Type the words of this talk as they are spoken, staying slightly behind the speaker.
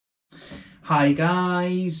Hi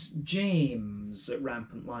guys, James at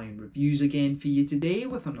Rampant Lion Reviews again for you today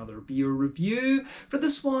with another beer review. For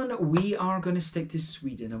this one we are going to stick to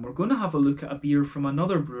Sweden and we're going to have a look at a beer from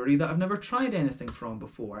another brewery that I've never tried anything from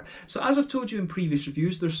before. So as I've told you in previous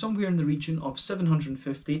reviews, there's somewhere in the region of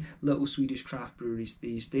 750 little Swedish craft breweries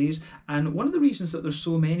these days, and one of the reasons that there's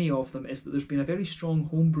so many of them is that there's been a very strong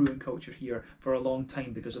home brewing culture here for a long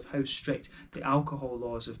time because of how strict the alcohol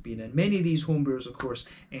laws have been, and many of these home brewers of course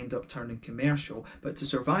end up turning commercial, but to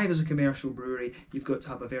survive as a commercial brewery you've got to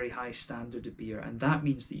have a very high standard of beer, and that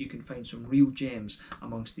means that you can find some real gems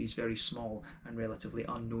amongst these very small and relatively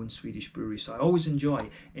unknown Swedish breweries. So I always enjoy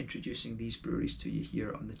introducing these breweries to you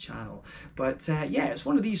here on the channel. But yeah, it's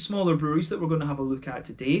one of these smaller breweries that we're going to have a look at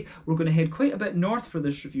today. We're going to head quite a bit north for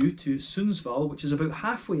this review to Sundsvall, which is about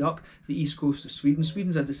halfway up the east coast of Sweden.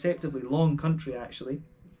 Sweden's a deceptively long country actually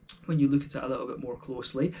when you look at it a little bit more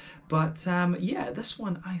closely, but yeah, this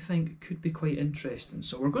one I think could be quite interesting.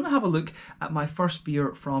 So we're going to have a look at my first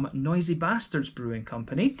beer from Noisy Bastards Brewing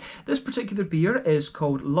Company. This particular beer is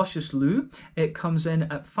called Lucious Loo. It comes in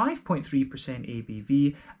at 5.3%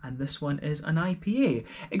 ABV, and this one is an IPA.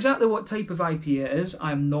 Exactly what type of IPA it is,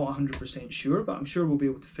 I'm not 100% sure, but I'm sure we'll be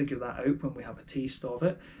able to figure that out when we have a taste of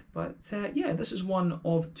it. But yeah, this is one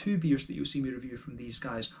of two beers that you'll see me review from these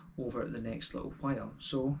guys over the next little while.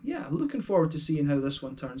 So yeah, looking forward to seeing how this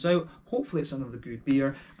one turns out. Hopefully it's another good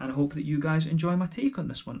beer, and I hope that you guys enjoy my take on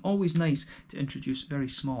this one. Always nice to introduce very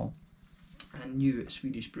small and new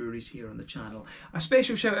Swedish breweries here on the channel. A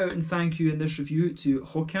special shout out and thank you in this review to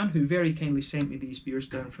Håkan, who very kindly sent me these beers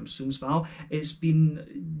down from Sundsvall.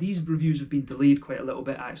 These reviews have been delayed quite a little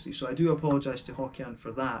bit actually, so I do apologise to Håkan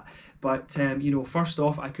for that. But you know, first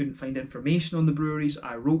off, I couldn't find information on the breweries.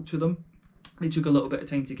 I wrote to them. They took a little bit of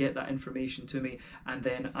time to get that information to me, and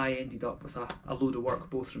then I ended up with a load of work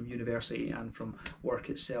both from university and from work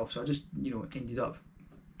itself. So I just, you know, ended up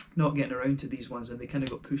not getting around to these ones, and they kind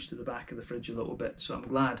of got pushed to the back of the fridge a little bit. So I'm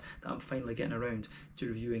glad that I'm finally getting around to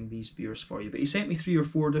reviewing these beers for you. But he sent me 3 or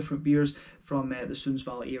 4 different beers from the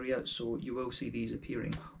Sundsvall area, so you will see these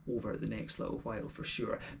appearing over the next little while for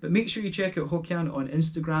sure. But make sure you check out Håkan on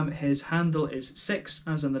Instagram. His handle is 6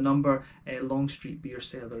 as in the number Longstreet Beer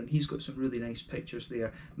Cellar, and he's got some really nice pictures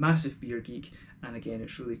there. Massive beer geek, and again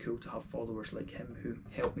it's really cool to have followers like him who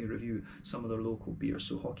help me review some of their local beers.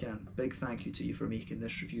 So Håkan, big thank you to you for making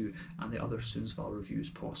this review and the other Sundsvall reviews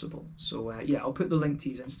possible. So yeah, I'll put the link to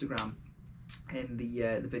his Instagram in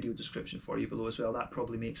the video description for you below as well. That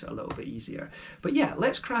probably makes it a little bit easier. But yeah,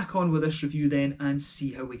 let's crack on with this review then and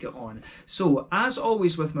see how we get on. So as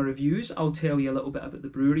always with my reviews, I'll tell you a little bit about the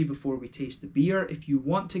brewery before we taste the beer. If you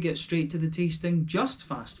want to get straight to the tasting, just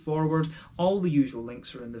fast forward. All the usual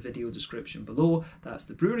links are in the video description below. That's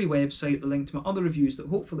the brewery website, the link to my other reviews that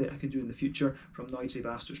hopefully I can do in the future from Noisy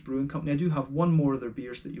Bastards Brewing Company. I do have one more of their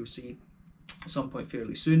beers that you'll see at some point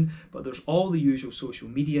fairly soon, but there's all the usual social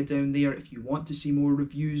media down there. If you want to see more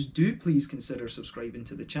reviews, do please consider subscribing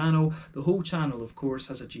to the channel. The whole channel of course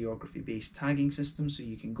has a geography based tagging system, so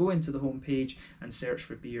you can go into the home page and search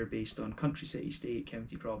for beer based on country, city, state,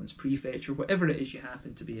 county, province, prefecture, whatever it is you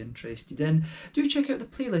happen to be interested in. Do check out the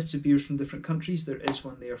playlists of beers from different countries. There is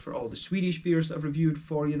one there for all the Swedish beers that I've reviewed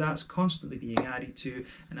for you. That's constantly being added to,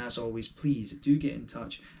 and as always, please do get in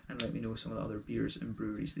touch and let me know some of the other beers and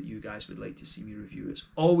breweries that you guys would like to see me review. It's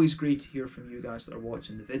always great to hear from you guys that are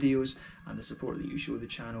watching the videos, and the support that you show the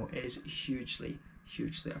channel is hugely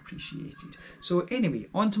appreciated. So anyway,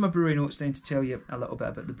 on to my brewery notes then to tell you a little bit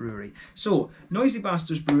about the brewery. So Noisy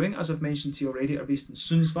Bastards Brewing, as I've mentioned to you already, are based in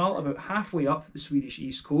Sundsvall, about halfway up the Swedish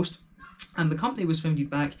east coast. And the company was founded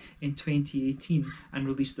back in 2018 and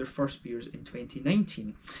released their first beers in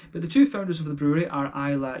 2019. But the two founders of the brewery are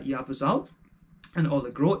Isla Javuzal and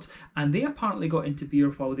Olle Groth, and they apparently got into beer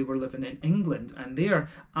while they were living in England, and there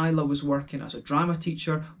Isla was working as a drama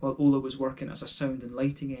teacher while Olle was working as a sound and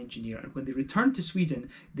lighting engineer. And when they returned to Sweden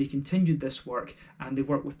they continued this work, and they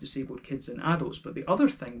worked with disabled kids and adults. But the other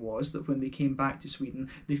thing was that when they came back to Sweden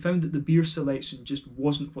they found that the beer selection just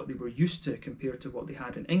wasn't what they were used to compared to what they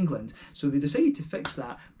had in England, so they decided to fix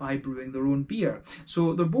that by brewing their own beer.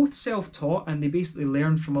 So they're both self-taught, and they basically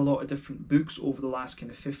learned from a lot of different books over the last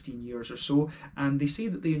kind of 15 years or so, and they say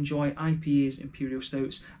that they enjoy IPAs, imperial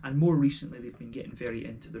stouts, and more recently they've been getting very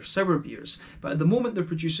into their sour beers. But at the moment they're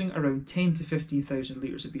producing around 10 to 15,000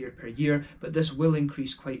 litres of beer per year, but this will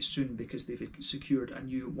increase quite soon because they've secured a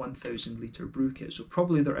new 1,000 litre brew kit, so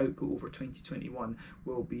probably their output over 2021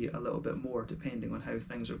 will be a little bit more depending on how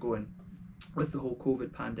things are going with the whole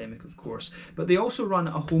COVID pandemic, of course. But they also run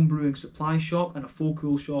a home brewing supply shop and a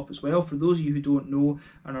Folköl shop as well. For those of you who don't know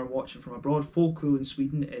and are watching from abroad, Folköl in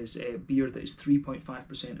Sweden is a beer that is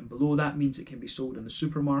 3.5% and below. That means it can be sold in the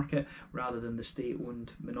supermarket rather than the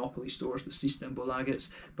state-owned monopoly stores, the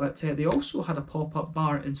Systembolagets. But they also had a pop-up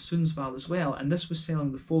bar in Sundsvall as well, and this was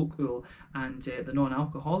selling the Folköl and the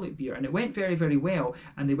non-alcoholic beer, and it went very, very well,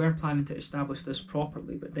 and they were planning to establish this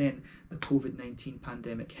properly, but then the COVID-19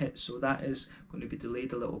 pandemic hit, so that is going to be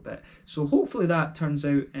delayed a little bit. So hopefully that turns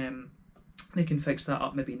out they can fix that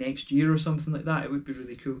up maybe next year or something like that. It would be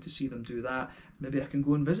really cool to see them do that. Maybe I can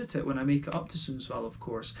go and visit it when I make it up to Sundsvall, of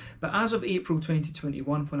course. But as of April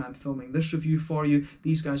 2021, when I'm filming this review for you,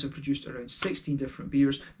 these guys have produced around 16 different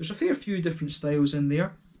beers. There's a fair few different styles in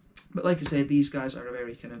there. But like I said, these guys are a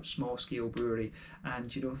very kind of small scale brewery,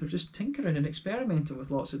 and you know, they're just tinkering and experimenting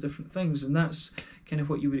with lots of different things, and that's kind of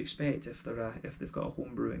what you would expect if they've got a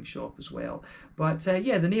home brewing shop as well. But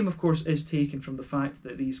yeah, the name of course is taken from the fact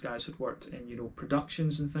that these guys had worked in, you know,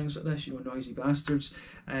 productions and things like this, you know, Noisy Bastards.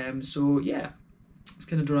 So yeah, it's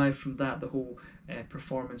kind of derived from that, the whole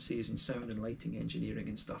performances and sound and lighting engineering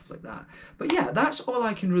and stuff like that. But yeah, that's all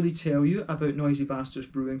I can really tell you about Noisy Bastards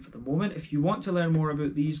Brewing for the moment. If you want to learn more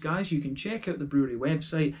about these guys, you can check out the brewery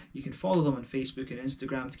website. You can follow them on Facebook and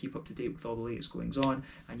Instagram to keep up to date with all the latest goings on,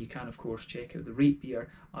 and you can of course check out the Rate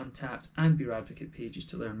Beer, Untappd and Beer Advocate pages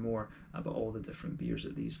to learn more about all the different beers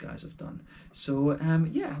that these guys have done. So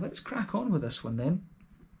yeah, let's crack on with this one then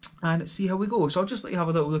and see how we go. So I'll just let you have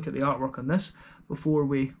a little look at the artwork on this before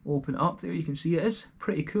we open it up. There you can see it is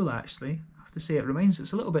pretty cool actually. I have to say,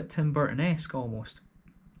 it's a little bit Tim Burton-esque almost.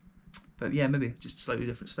 But yeah, maybe just a slightly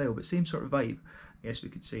different style, but same sort of vibe, I guess we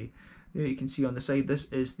could say. There you can see on the side,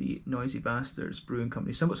 this is the Noisy Bastards Brewing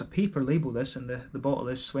Company. Somewhat's a paper label this, and the bottle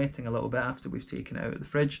is sweating a little bit after we've taken it out of the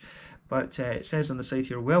fridge. But it says on the side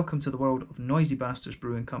here, welcome to the world of Noisy Bastards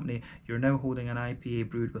Brewing Company. You're now holding an IPA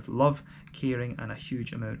brewed with love, caring and a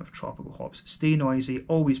huge amount of tropical hops. Stay noisy,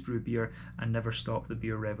 always brew beer and never stop the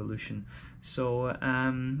beer revolution. So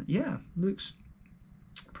yeah, looks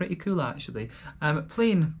pretty cool actually.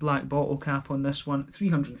 Plain black bottle cap on this one,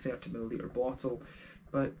 330ml bottle.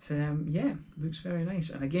 But yeah, looks very nice.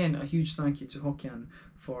 And again, a huge thank you to Håkan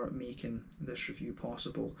for making this review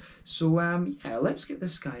possible. So yeah, let's get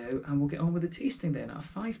this guy out and we'll get on with the tasting then. A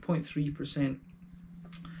 5.3%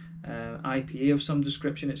 IPA of some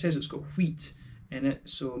description. It says it's got wheat in it,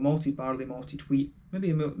 so malted barley, malted wheat. Maybe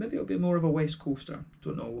it'll be more of a West Coaster.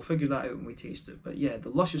 Don't know, we'll figure that out when we taste it. But yeah, the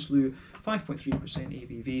Lucious Loo, 5.3%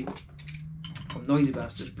 ABV from Noisy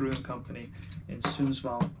Bastards Brewing Company in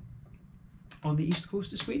Sundsvall on the east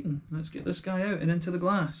coast of Sweden. Let's get this guy out and into the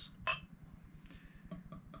glass.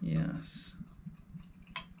 Yes.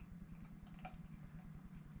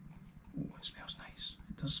 Oh, it smells nice.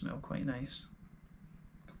 It does smell quite nice.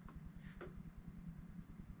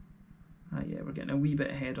 Yeah, we're getting a wee bit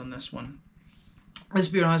ahead on this one. This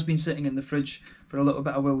beer has been sitting in the fridge for a little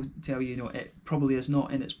bit. I will tell you, you know, it probably is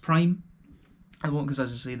not in its prime. I won't, because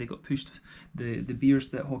as I say, they got pushed, the beers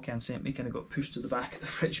that Håkan sent me kind of got pushed to the back of the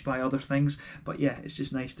fridge by other things. But yeah, it's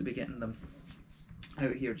just nice to be getting them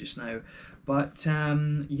out here just now. But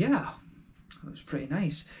yeah, it was pretty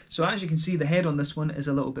nice. So as you can see, the head on this one is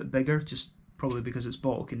a little bit bigger, just probably because it's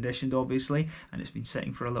bottle conditioned obviously, and it's been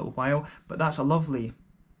sitting for a little while. But that's a lovely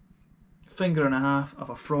finger and a half of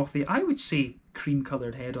a frothy, I would say, cream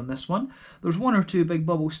coloured head on this one. There's one or two big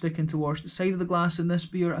bubbles sticking towards the side of the glass in this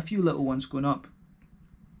beer, a few little ones going up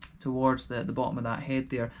towards the bottom of that head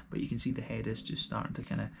there, but you can see the head is just starting to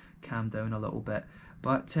kind of calm down a little bit.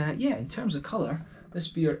 But yeah, in terms of colour, this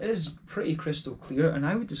beer is pretty crystal clear, and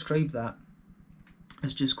I would describe that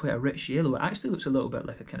as just quite a rich yellow. It actually looks a little bit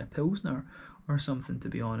like a kind of Pilsner or something, to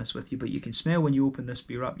be honest with you, but you can smell when you open this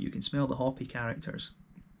beer up, you can smell the hoppy characters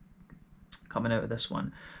coming out of this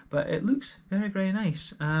one. But it looks very, very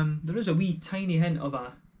nice. There is a wee tiny hint of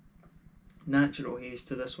a natural haze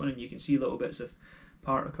to this one, and you can see little bits of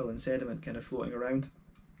particle and sediment kind of floating around.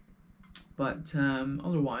 But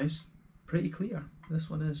otherwise, pretty clear. This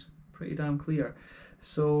one is pretty damn clear.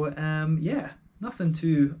 So yeah, nothing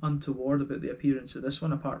too untoward about the appearance of this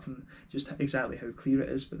one, apart from just exactly how clear it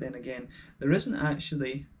is. But then again, there's not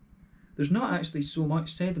actually so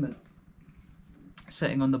much sediment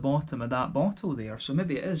sitting on the bottom of that bottle there, so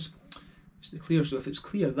maybe it is just clear. So if it's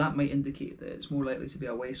clear, that might indicate that it's more likely to be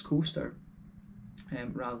a West Coaster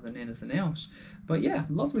rather than anything else. But yeah,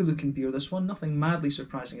 lovely looking beer, this one. Nothing madly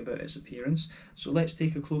surprising about its appearance. So let's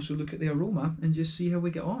take a closer look at the aroma and just see how we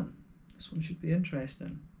get on. This one should be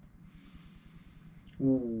interesting.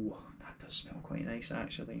 Oh, that does smell quite nice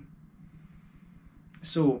actually.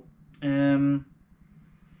 So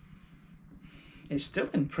it's still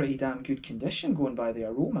in pretty damn good condition going by the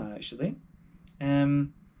aroma, actually.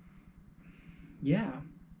 Yeah.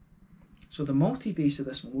 So the malty base of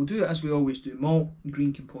this one, we'll do it as we always do, malt,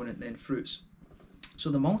 green component, then fruits. So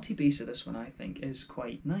the malty base of this one, I think, is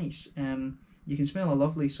quite nice. You can smell a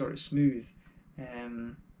lovely sort of smooth,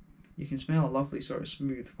 white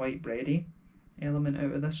bready element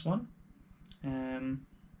out of this one.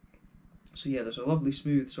 So yeah, there's a lovely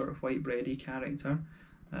smooth sort of white bready character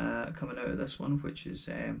coming out of this one, which is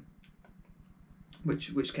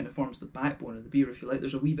which kind of forms the backbone of the beer, if you like.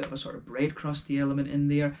 There's a wee bit of a sort of bread crusty element in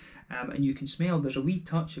there, and you can smell there's a wee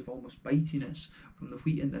touch of almost bitiness from the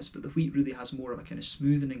wheat in this, but the wheat really has more of a kind of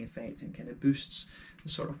smoothening effect and kind of boosts the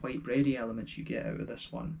sort of white bready elements you get out of this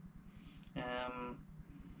one.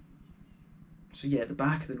 So yeah, at the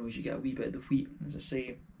back of the nose you get a wee bit of the wheat, as I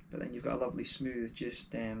say, but then you've got a lovely smooth,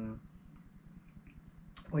 just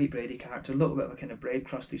white bready character, a little bit of a kind of bread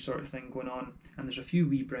crusty sort of thing going on, and there's a few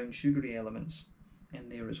wee brown sugary elements in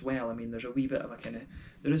there as well. I mean, there's a wee bit of a kind of,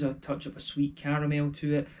 there is a touch of a sweet caramel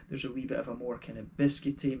to it, there's a wee bit of a more kind of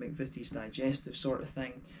biscuity, McVitie's digestive sort of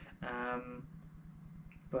thing,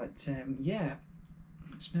 yeah,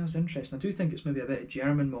 it smells interesting. I do think it's maybe a bit of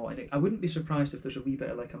German malt, and I wouldn't be surprised if there's a wee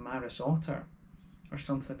bit of like a Maris Otter or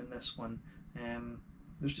something in this one.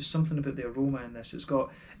 There's just something about the aroma in this. It's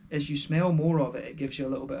got, as you smell more of it, it gives you a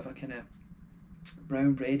little bit of a kind of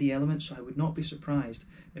brown bready element, so I would not be surprised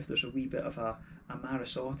if there's a wee bit of a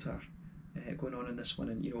Maris Otter going on in this one,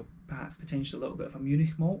 and perhaps potentially a little bit of a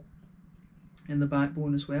Munich malt in the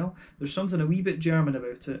backbone as well. There's something a wee bit German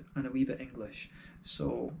about it and a wee bit English.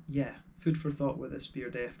 So yeah, food for thought with this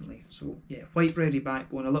beer, definitely. So yeah, white bready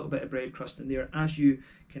backbone, a little bit of bread crust in there. As you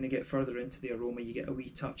kind of get further into the aroma, you get a wee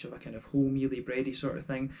touch of a kind of wholemealy bready sort of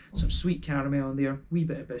thing, some sweet caramel in there, wee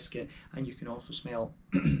bit of biscuit, and you can also smell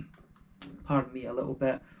pardon me, a little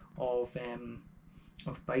bit of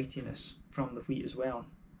bitiness from the wheat as well.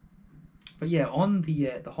 But yeah, on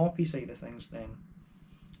the hoppy side of things then,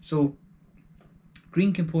 so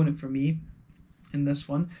green component for me in this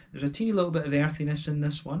one, there's a teeny little bit of earthiness in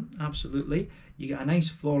this one, absolutely. You get a nice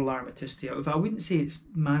floral aromaticity out of it. I wouldn't say it's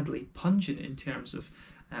madly pungent in terms of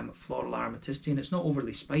floral aromaticity, and it's not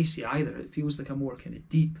overly spicy either. It feels like a more kind of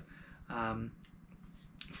deep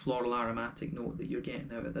floral aromatic note that you're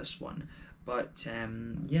getting out of this one. But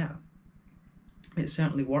yeah, it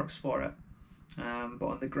certainly works for it. But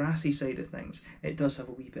on the grassy side of things, it does have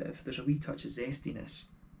a wee bit of, there's a wee touch of zestiness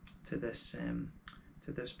to this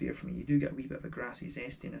beer for me. You do get a wee bit of a grassy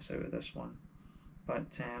zestiness out of this one.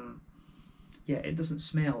 But yeah, it doesn't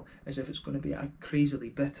smell as if it's going to be a crazily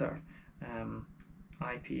bitter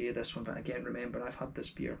IPA, this one. But again, remember, I've had this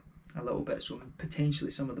beer a little bit, so potentially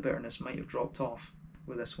some of the bitterness might have dropped off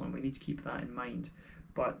with this one. We need to keep that in mind.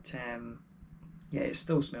 But yeah, it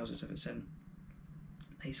still smells as if it's in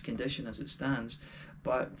nice condition as it stands.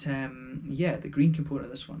 But yeah, the green component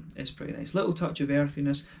of this one is pretty nice. Little touch of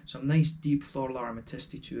earthiness, some nice deep floral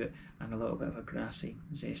aromaticity to it, and a little bit of a grassy,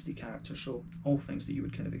 zesty character. So all things that you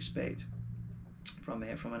would kind of expect from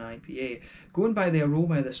an IPA. Going by the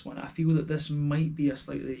aroma of this one, I feel that this might be a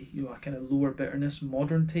slightly, a kind of lower bitterness,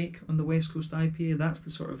 modern take on the West Coast IPA. That's the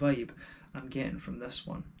sort of vibe I'm getting from this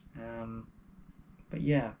one. But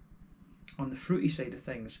yeah, on the fruity side of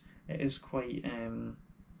things, it is quite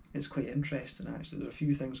it's quite interesting actually. There's a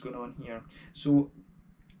few things going on here. So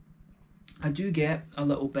I do get a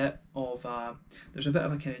little bit of there's a bit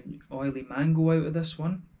of a kind of oily mango out of this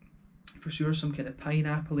one, for sure. Some kind of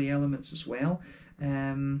pineapple-y elements as well.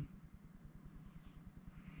 I'm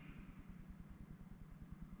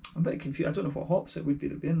a bit confused. I don't know what hops it would be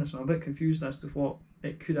that would be in this one. I'm a bit confused as to what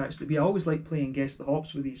it could actually be. I always like playing guess the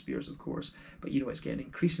hops with these beers, of course, but it's getting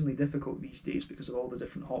increasingly difficult these days because of all the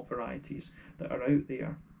different hop varieties that are out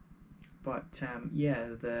there. But yeah,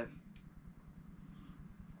 the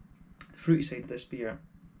fruity side of this beer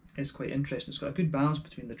is quite interesting. It's got a good balance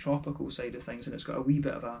between the tropical side of things, and it's got a wee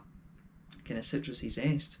bit of a kind of citrusy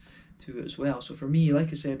zest to it as well. So for me, like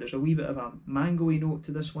I said, there's a wee bit of a mango-y note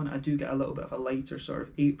to this one. I do get a little bit of a lighter sort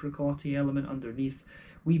of apricot-y element underneath,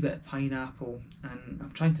 wee bit of pineapple, and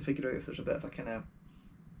I'm trying to figure out if there's a bit of a kind of,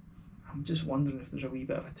 I'm just wondering if there's a wee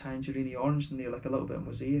bit of a tangerine orange in there, like a little bit of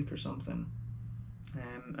mosaic or something.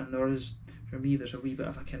 And there is, for me, there's a wee bit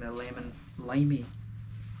of a kind of lemon limey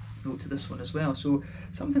note to this one as well. So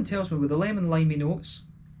something tells me with the lemon limey notes,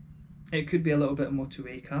 it could be a little bit of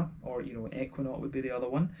Motueka, or Equinaut would be the other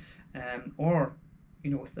one, or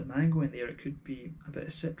with the mango in there, it could be a bit of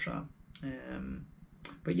Citra.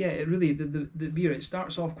 But yeah, it really, the beer, it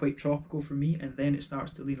starts off quite tropical for me, and then it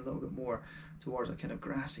starts to lean a little bit more towards a kind of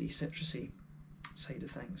grassy, citrusy side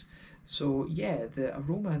of things. So yeah, the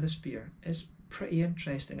aroma of this beer is pretty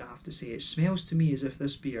interesting, I have to say. It smells to me as if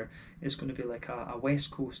this beer is going to be like a West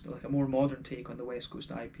Coast, like a more modern take on the West Coast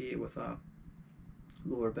IPA with a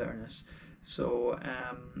lower bitterness. So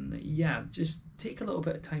yeah, just take a little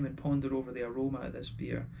bit of time and ponder over the aroma of this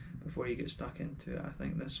beer before you get stuck into it. I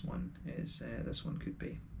think this one could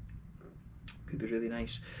be really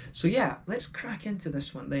nice. So yeah, let's crack into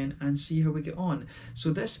this one then and see how we get on.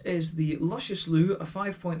 So this is the Lucious Loo, a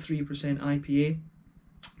 5.3% IPA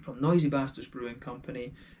from Noisy Bastards Brewing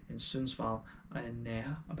Company in Sundsvall, and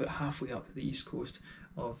about halfway up the east coast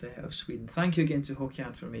of Sweden. Thank you again to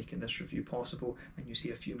Håkan for making this review possible, and you see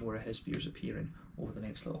a few more of his beers appearing over the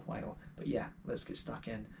next little while. But yeah, let's get stuck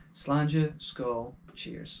in. Slàinte, skål,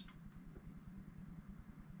 cheers.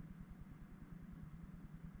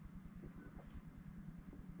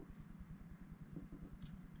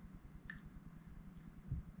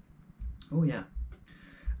 Oh yeah,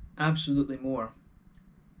 absolutely more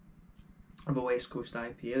of a West Coast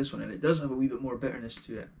IPA, this one, and it does have a wee bit more bitterness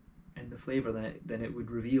to it in the flavour than it would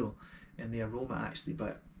reveal in the aroma actually.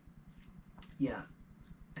 But yeah,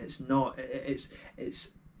 it's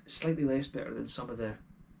slightly less bitter than some of the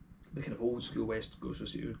kind of old school West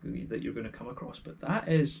Coasters that you're going to come across, but that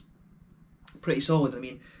is pretty solid. I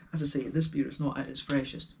mean, as I say, this beer is not at its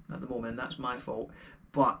freshest at the moment, and that's my fault,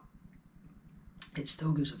 but it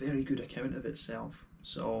still gives a very good account of itself.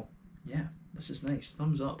 So yeah, this is nice.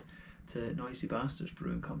 Thumbs up to Noisy Bastards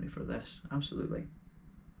Brewing Company for this, absolutely.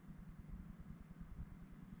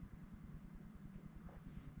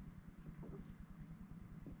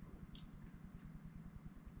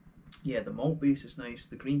 Yeah, the malt base is nice,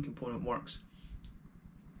 the green component works,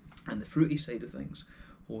 and the fruity side of things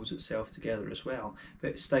holds itself together as well.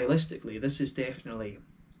 But stylistically, this is definitely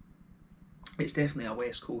a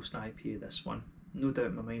West Coast IPA, this one, no doubt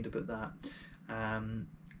in my mind about that.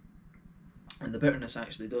 And the bitterness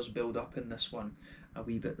actually does build up in this one a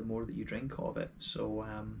wee bit the more that you drink of it. So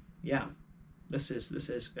yeah, this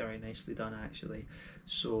is very nicely done actually.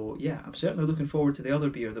 So yeah, I'm certainly looking forward to the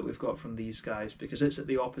other beer that we've got from these guys, because it's at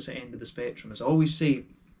the opposite end of the spectrum. As I always say,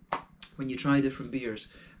 when you try different beers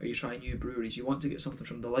or you try new breweries, you want to get something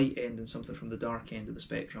from the light end and something from the dark end of the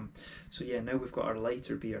spectrum. So yeah, now we've got our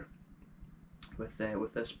lighter beer with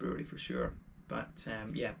this brewery for sure. But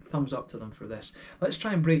yeah, thumbs up to them for this. Let's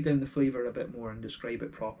try and break down the flavour a bit more and describe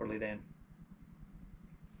it properly then.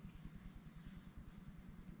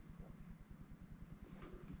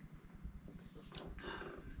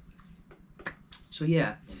 So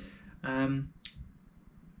yeah,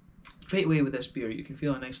 straight away with this beer, you can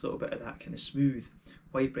feel a nice little bit of that kind of smooth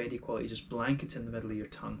white bready quality just blanket in the middle of your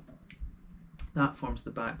tongue. That forms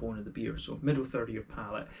the backbone of the beer, so middle third of your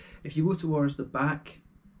palate. If you go towards the back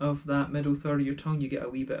of that middle third of your tongue, you get a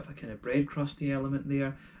wee bit of a kind of bread crusty element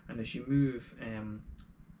there, and as you move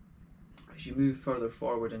further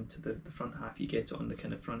forward into the front half, you get it on the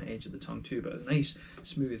kind of front edge of the tongue too, but a nice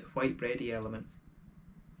smooth white bready element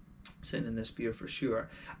sitting in this beer for sure.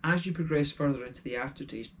 As you progress further into the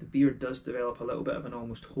aftertaste, the beer does develop a little bit of an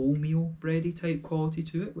almost wholemeal bready type quality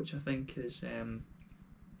to it, which I think is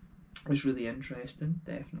really interesting,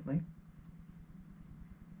 definitely.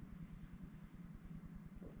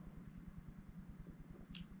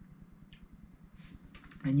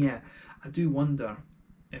 And yeah, I do wonder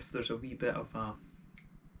if there's a wee bit of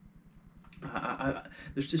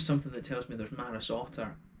there's just something that tells me there's Maris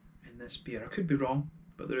Otter in this beer. I could be wrong,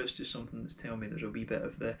 but there is just something that's telling me there's a wee bit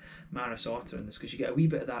of the Maris Otter in this, because you get a wee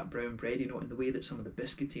bit of that brown bready note, and the way that some of the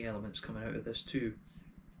biscuity elements coming out of this too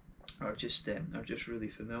are just really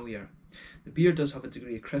familiar. The beer does have a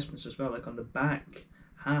degree of crispness as well, like on the back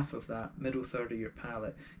half of that middle third of your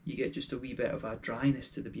palate, you get just a wee bit of a dryness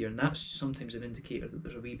to the beer, and that's sometimes an indicator that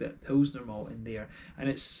there's a wee bit of Pilsner malt in there. And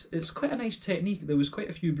it's quite a nice technique. There was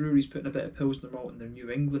quite a few breweries putting a bit of Pilsner malt in their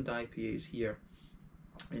New England IPAs here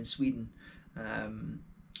in Sweden. And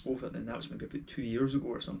that was maybe about 2 years ago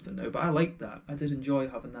or something now, but I liked that. I did enjoy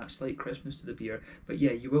having that slight crispness to the beer. But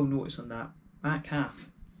yeah, you will notice on that back half,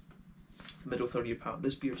 the middle third of your palate,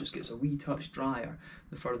 this beer just gets a wee touch drier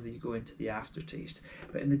the further you go into the aftertaste.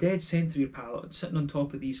 But in the dead centre of your palate, sitting on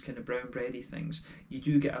top of these kind of brown bready things, you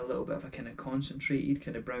do get a little bit of a kind of concentrated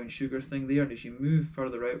kind of brown sugar thing there, and as you move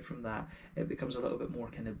further out from that, it becomes a little bit more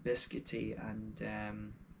kind of biscuity, and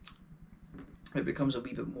it becomes a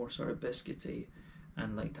wee bit more sort of biscuity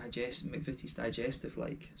and like McVitie's digestive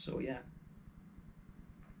like. So yeah.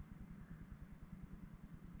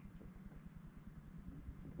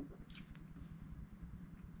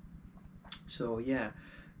 So yeah,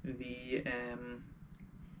 the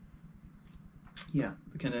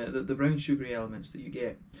kind of the brown sugary elements that you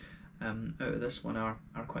get out of this one are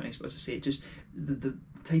quite nice. But as I say, just the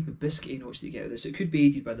type of biscuity notes that you get out of this. It could be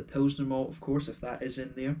aided by the Pilsner malt, of course, if that is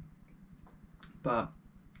in there. But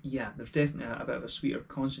yeah, there's definitely a bit of a sweeter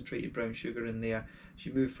concentrated brown sugar in there. As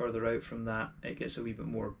you move further out from that, it gets a wee bit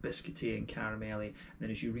more biscuity and caramelly. And then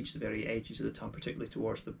as you reach the very edges of the tongue, particularly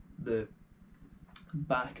towards the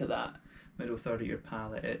back of that middle third of your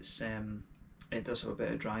palate, it does have a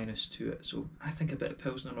bit of dryness to it. So I think a bit of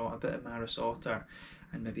Pilsner malt, a bit of Maris Otter,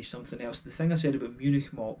 and maybe something else. The thing I said about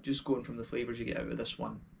Munich malt, just going from the flavours you get out of this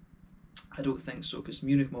one, I don't think so, because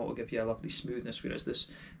Munich malt will give you a lovely smoothness, whereas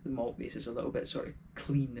the malt base is a little bit sort of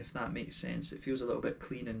clean, if that makes sense. It feels a little bit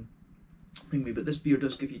clean and creamy, but this beer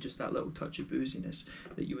does give you just that little touch of booziness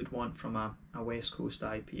that you would want from a West Coast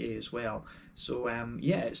IPA as well. So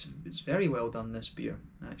yeah, it's very well done, this beer,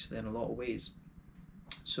 actually, in a lot of ways.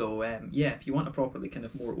 So yeah, if you want a properly kind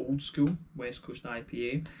of more old school West Coast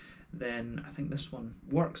IPA, then I think this one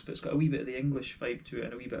works, but it's got a wee bit of the English vibe to it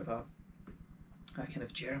and a wee bit of a kind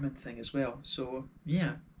of German thing as well. So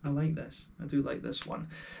yeah, I like this. I do like this one.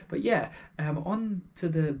 But yeah, on to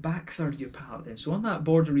the back third of your palate then. So on that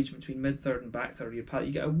border region between mid third and back third of your palate,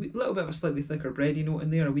 you get a little bit of a slightly thicker bready note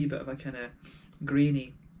in there, a wee bit of a kind of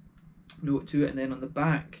grainy note to it, and then on the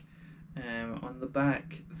back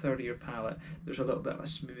third of your palate, there's a little bit of a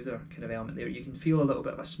smoother kind of element there. You can feel a little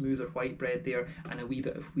bit of a smoother white bread there, and a wee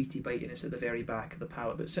bit of wheaty bitiness at the very back of the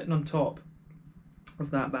palate. But sitting on top of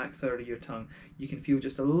that back third of your tongue, you can feel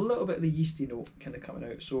just a little bit of the yeasty note kind of coming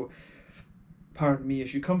out. So pardon me,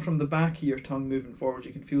 as you come from the back of your tongue moving forward,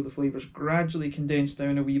 you can feel the flavours gradually condense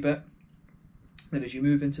down a wee bit. Then as you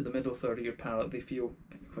move into the middle third of your palate, they feel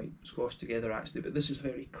kind of quite squashed together actually, but this is a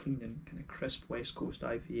very clean and kind of crisp West Coast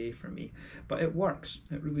IPA for me. But it works,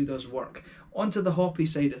 it really does work. Onto the hoppy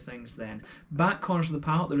side of things then. Back corners of the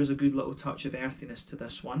palate, there is a good little touch of earthiness to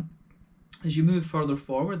this one. As you move further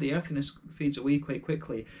forward, the earthiness fades away quite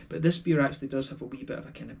quickly, but this beer actually does have a wee bit of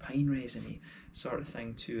a kind of pine resin-y sort of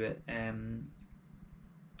thing to it.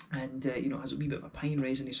 You know, it has a wee bit of a pine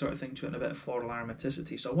resin-y sort of thing to it and a bit of floral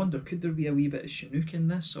aromaticity. So I wonder, could there be a wee bit of Chinook in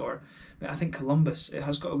this? Or I think Columbus, it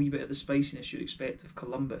has got a wee bit of the spiciness you'd expect of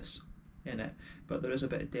Columbus in it, but there is a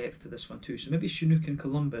bit of depth to this one too. So maybe Chinook and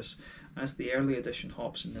Columbus as the early edition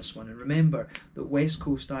hops in this one. And remember that West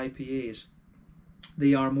Coast IPAs,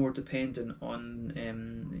 they are more dependent on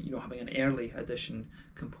you know, having an early addition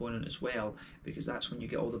component as well, because that's when you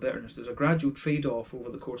get all the bitterness. There's a gradual trade-off over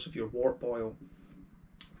the course of your wort boil,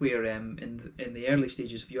 where in the early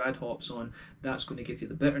stages, if you add hops on, that's going to give you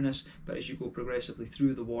the bitterness, but as you go progressively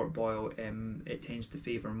through the wort boil, it tends to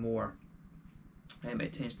favour more.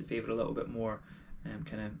 It tends to favour a little bit more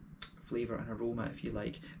kind of flavour and aroma, if you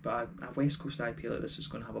like. But a West Coast IPA like this is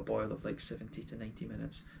going to have a boil of like 70 to 90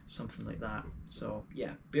 minutes, something like that. So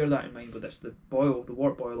yeah, bear that in mind with this. The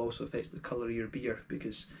wort boil also affects the colour of your beer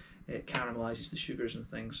because it caramelises the sugars and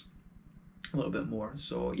things a little bit more.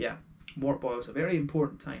 So yeah, wort boil is a very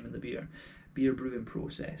important time in the beer brewing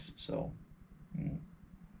process. So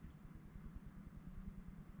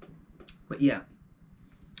but yeah,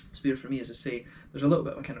 this beer for me, as I say, there's a little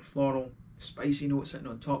bit of a kind of floral spicy note sitting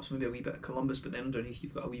on top, so maybe a wee bit of Columbus, but then underneath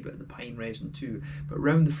you've got a wee bit of the pine resin too. But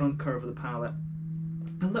round the front curve of the palate,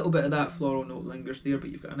 a little bit of that floral note lingers there, but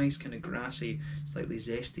you've got a nice kind of grassy, slightly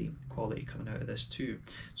zesty quality coming out of this too.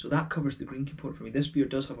 So that covers the green component for me. This beer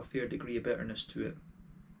does have a fair degree of bitterness to it,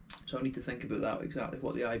 so I need to think about that, exactly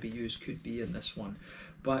what the IBUs could be in this one.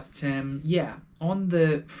 But yeah, on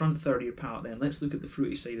the front third of your palate then, let's look at the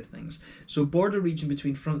fruity side of things. So border region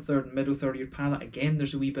between front third and middle third of your palate, again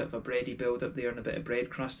there's a wee bit of a bready build up there and a bit of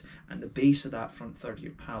bread crust, and the base of that front third of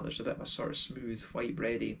your palate, there's a bit of a sort of smooth white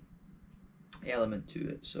bready element to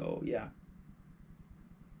it. So yeah.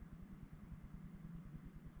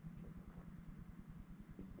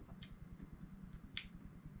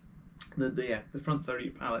 The front third of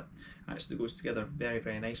your palate actually goes together very,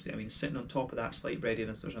 very nicely. I mean, sitting on top of that slight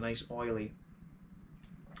breadiness, there's a nice oily,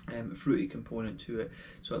 fruity component to it.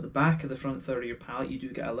 So at the back of the front third of your palate, you do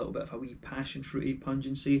get a little bit of a wee passion fruity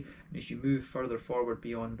pungency, and as you move further forward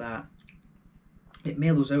beyond that, it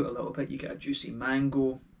mellows out a little bit. You get a juicy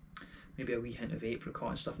mango, maybe a wee hint of apricot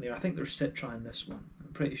and stuff in there. I think there's Citra in this one.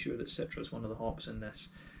 I'm pretty sure that Citra is one of the hops in this,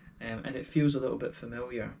 and it feels a little bit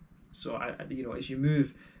familiar. So you know, as you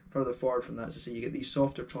move further forward from that, as I say, you get these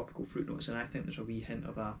softer tropical fruit notes, and I think there's a wee hint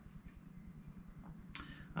of a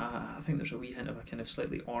kind of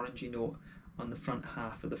slightly orangey note on the front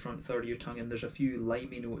half of the front third of your tongue, and there's a few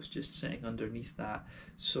limey notes just sitting underneath that.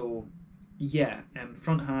 So yeah,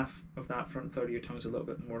 front half of that front third of your tongue is a little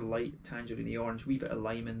bit more light, tangerine orange, wee bit of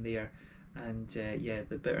lime in there, and yeah,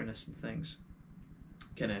 the bitterness and things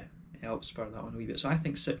kind of helps spur that on a wee bit. So I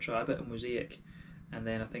think Citra, a bit of Mosaic, and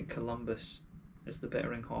then I think Columbus is the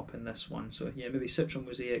bittering hop in this one. So yeah, maybe Citra,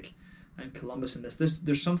 Mosaic, and Columbus in this.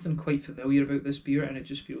 There's something quite familiar about this beer, and it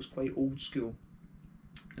just feels quite old school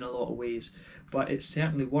in a lot of ways, but it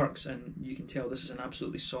certainly works, and you can tell this is an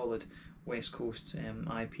absolutely solid West Coast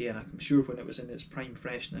IPA, and I'm sure when it was in its prime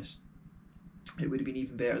freshness it would have been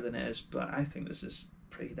even better than it is, but I think this is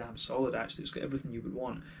pretty damn solid actually. It's got everything you would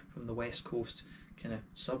want from the West Coast kind of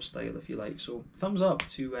sub-style, if you like. So thumbs up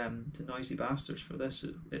to Noisy Bastards for this.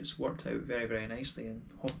 It's worked out very, very nicely, and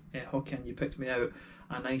Håkan, you picked me out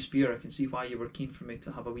a nice beer. I can see why you were keen for me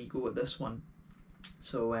to have a wee go at this one.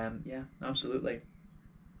 So yeah, absolutely.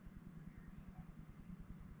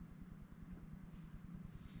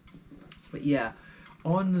 But yeah,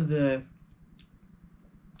 on the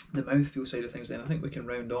mouthfeel side of things then, I think we can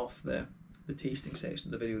round off the tasting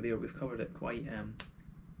section of the video there. We've covered it quite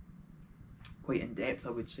in depth,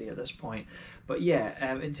 I would say, at this point. But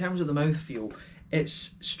yeah, in terms of the mouthfeel,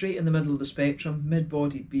 it's straight in the middle of the spectrum,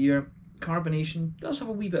 mid-bodied beer. Carbonation does have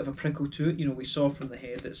a wee bit of a prickle to it. You know, we saw from the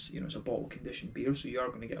head that's, you know, it's a bottle conditioned beer, so you are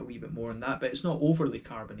going to get a wee bit more in that, but it's not overly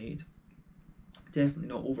carbonated. Definitely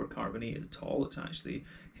not over carbonated at all. It's actually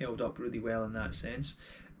held up really well in that sense.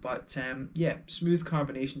 But yeah, smooth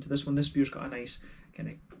carbonation to this one. This beer's got a nice kind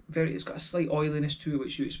of it's got a slight oiliness to it,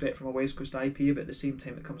 which you expect from a West Coast IPA, but at the same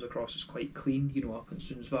time it comes across as quite clean. You know, up in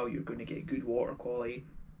Sundsvall you're going to get good water quality,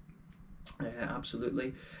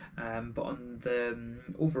 absolutely. But on the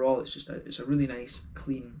overall, it's a really nice,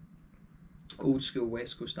 clean, old school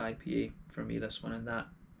West Coast IPA for me, this one, and that,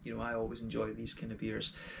 you know, I always enjoy these kind of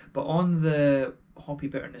beers. But on the hoppy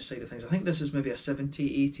bitterness side of things, I think this is maybe a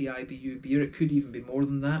 70-80 IBU beer. It could even be more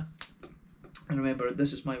than that. And remember,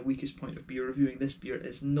 this is my weakest point of beer reviewing. This beer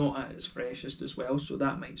is not at its freshest as well, so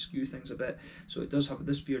that might skew things a bit. So it does have,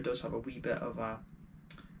 this beer does have a wee bit of a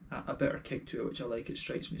bitter kick to it, which I like. It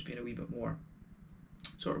strikes me as being a wee bit more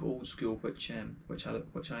sort of old school, which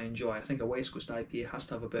I enjoy. I think a West Coast IPA has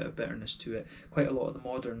to have a bit of bitterness to it. Quite a lot of the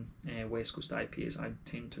modern West Coast IPAs I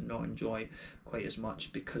tend to not enjoy quite as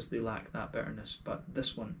much because they lack that bitterness, but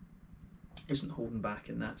this one isn't holding back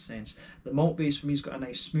in that sense. The malt base for me has got a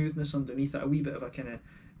nice smoothness underneath it, a wee bit of a kind of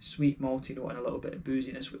sweet malty note and a little bit of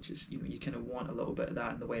booziness, which is, you know, you kind of want a little bit of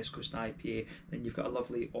that in the West Coast IPA. Then you've got a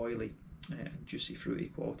lovely oily and juicy fruity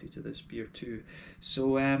quality to this beer too.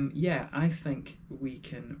 So yeah, I think we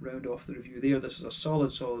can round off the review there. This is a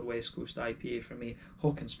solid West Coast IPA for me.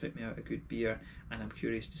 Hawkins picked me out a good beer, and I'm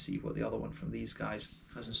curious to see what the other one from these guys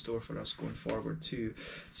has in store for us going forward too.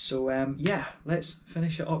 So yeah, let's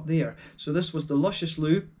finish it up there. So this was the Lucious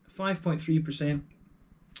Loo 5.3%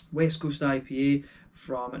 West Coast IPA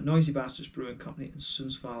from Noisy Bastards Brewing Company in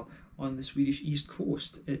Sundsvall on the Swedish East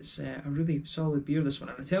Coast. It's a really solid beer, this one,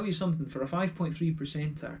 and I tell you something, for a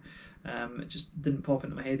 5.3%er, it just didn't pop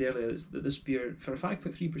into my head earlier, is that this beer, for a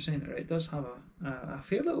 5.3%er, it does have a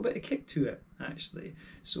fair little bit of kick to it, actually.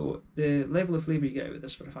 So the level of flavour you get out of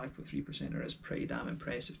this for a 5.3%er is pretty damn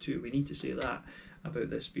impressive too. We need to say that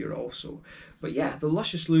about this beer also. But yeah, the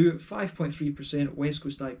Lucious Loo 5.3% West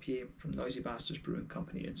Coast IPA from Noisy Bastards Brewing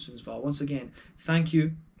Company in Sundsvall. Once again, thank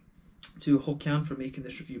you to Håkan for making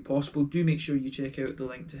this review possible. Do make sure you check out the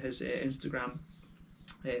link to his Instagram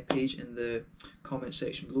page in the comment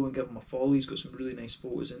section below and give him a follow. He's got some really nice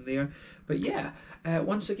photos in there. But yeah,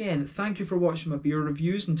 once again, thank you for watching my beer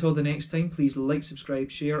reviews. Until the next time, please like,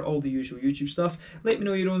 subscribe, share, all the usual YouTube stuff. Let me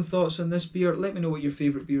know your own thoughts on this beer. Let me know what your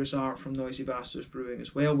favourite beers are from Noisy Bastards Brewing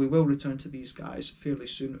as well. We will return to these guys fairly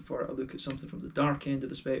soon for a look at something from the dark end of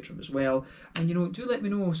the spectrum as well. And you know, do let me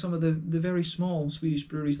know some of the very small Swedish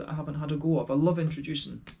breweries that I haven't had a go of. I love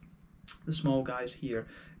introducing the small guys here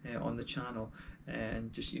on the channel,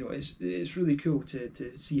 and just, you know, it's really cool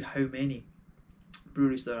to see how many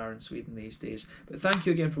breweries there are in Sweden these days. But thank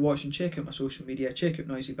you again for watching. Check out my social media, check out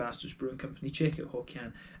Noisy Bastards Brewing Company, check out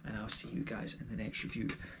Håkan, and I'll see you guys in the next review.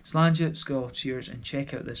 Sláinte, skull, cheers, and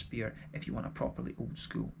check out this beer if you want a properly old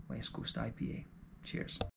school West Coast IPA. Cheers.